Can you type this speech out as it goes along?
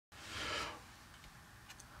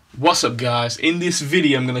What's up guys, in this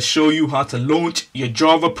video I'm going to show you how to launch your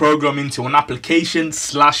Java program into an application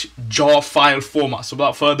 / jar file format. So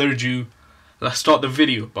without further ado, let's start the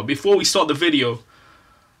video. But before we start the video,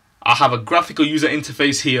 I have a graphical user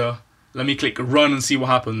interface here. Let me click run and see what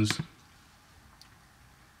happens.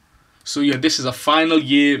 So yeah, this is a final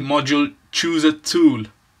year module chooser tool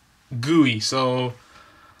GUI. So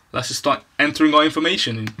let's just start entering our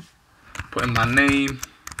information in. Put in my name.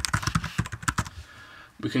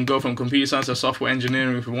 We can go from computer science to software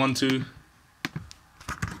engineering if we want to.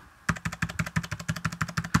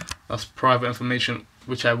 That's private information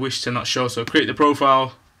which I wish to not show. So create the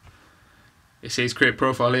profile. It says create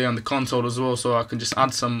profile here on the console as well, so I can just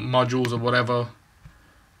add some modules or whatever.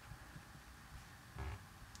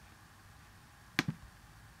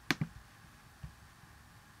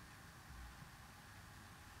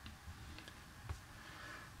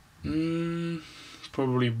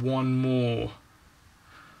 Probably one more.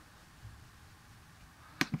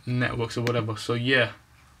 Networks or whatever. So yeah,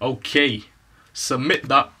 okay, submit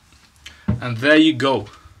that, and there you go.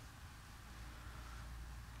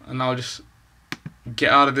 And I'll just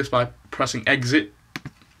get out of this by pressing exit.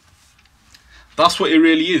 That's what it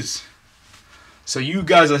really is. So you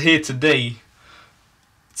guys are here today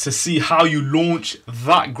to see how you launch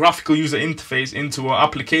that graphical user interface into an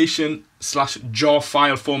application / jar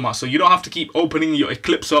file format. So you don't have to keep opening your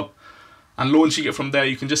Eclipse up and launching it from there.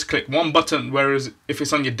 You can just click one button, whereas if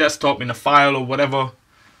it's on your desktop in a file or whatever,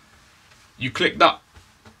 you click that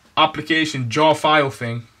application jar file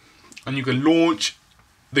thing and you can launch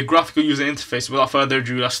the graphical user interface. Without further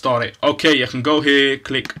ado, let's start it. Okay, I can go here,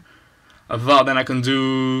 click that, then I can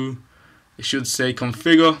do, it should say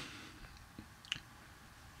configure, it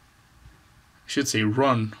should say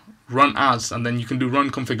run as, and then you can do run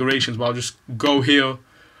configurations, but I'll just go here,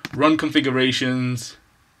 run configurations.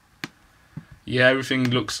 Yeah,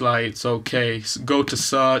 everything looks like it's okay. So go to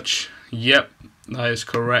search. Yep, that is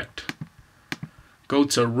correct. Go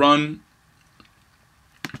to run.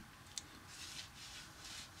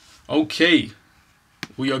 Okay,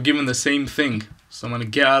 we are given the same thing. So I'm going to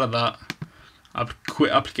get out of that. I'll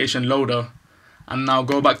quit application loader. And now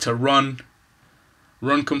go back to run.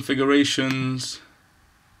 Run configurations.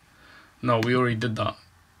 No, we already did that.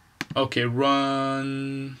 Okay,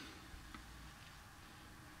 run.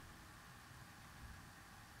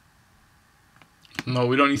 No,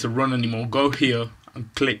 we don't need to run anymore. Go here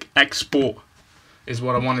and click export is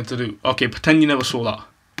what I wanted to do. Okay, pretend you never saw that.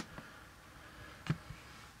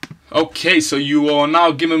 Okay, so you are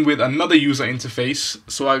now given with another user interface.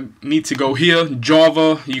 So I need to go here,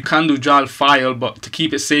 Java. You can do jar file, but to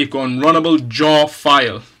keep it safe, go on runnable jar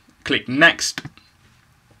file. Click next.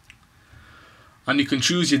 And you can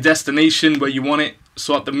choose your destination where you want it.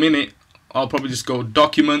 So at the minute, I'll probably just go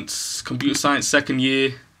documents, computer science second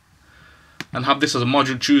year, and have this as a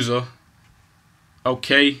module chooser.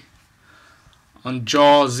 Okay. On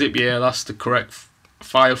jar zip, yeah, that's the correct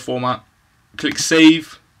file format. Click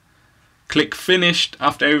save. Click finished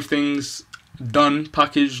after everything's done.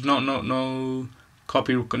 Package, no.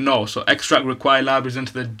 Copy, no. So extract required libraries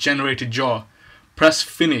into the generated jar. Press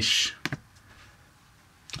finish.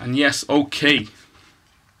 And yes, okay.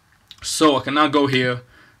 So I can now go here,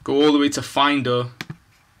 go all the way to Finder.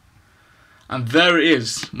 And there it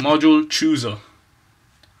is, module chooser.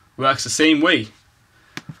 Works the same way.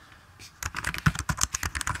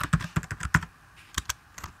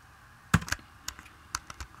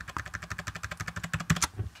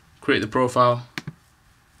 Create the profile.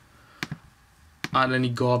 Add any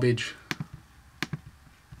garbage.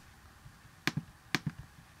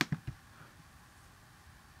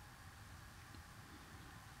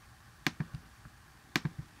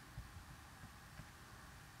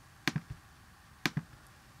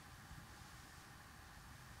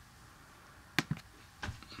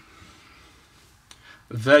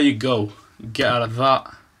 There you go. Get out of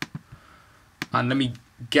that. And let me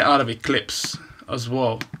get out of Eclipse as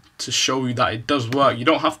well to show you that it does work. You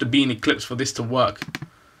don't have to be in Eclipse for this to work.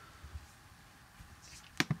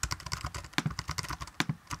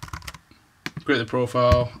 Create the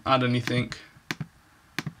profile, add anything,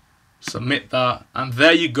 submit that, and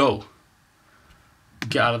there you go.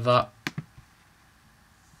 Get out of that.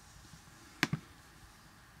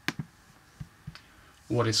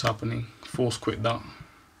 What is happening? Force quit that.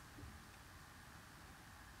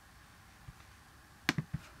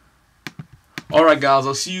 Alright guys,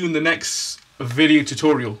 I'll see you in the next video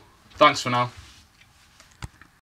tutorial. Thanks for now.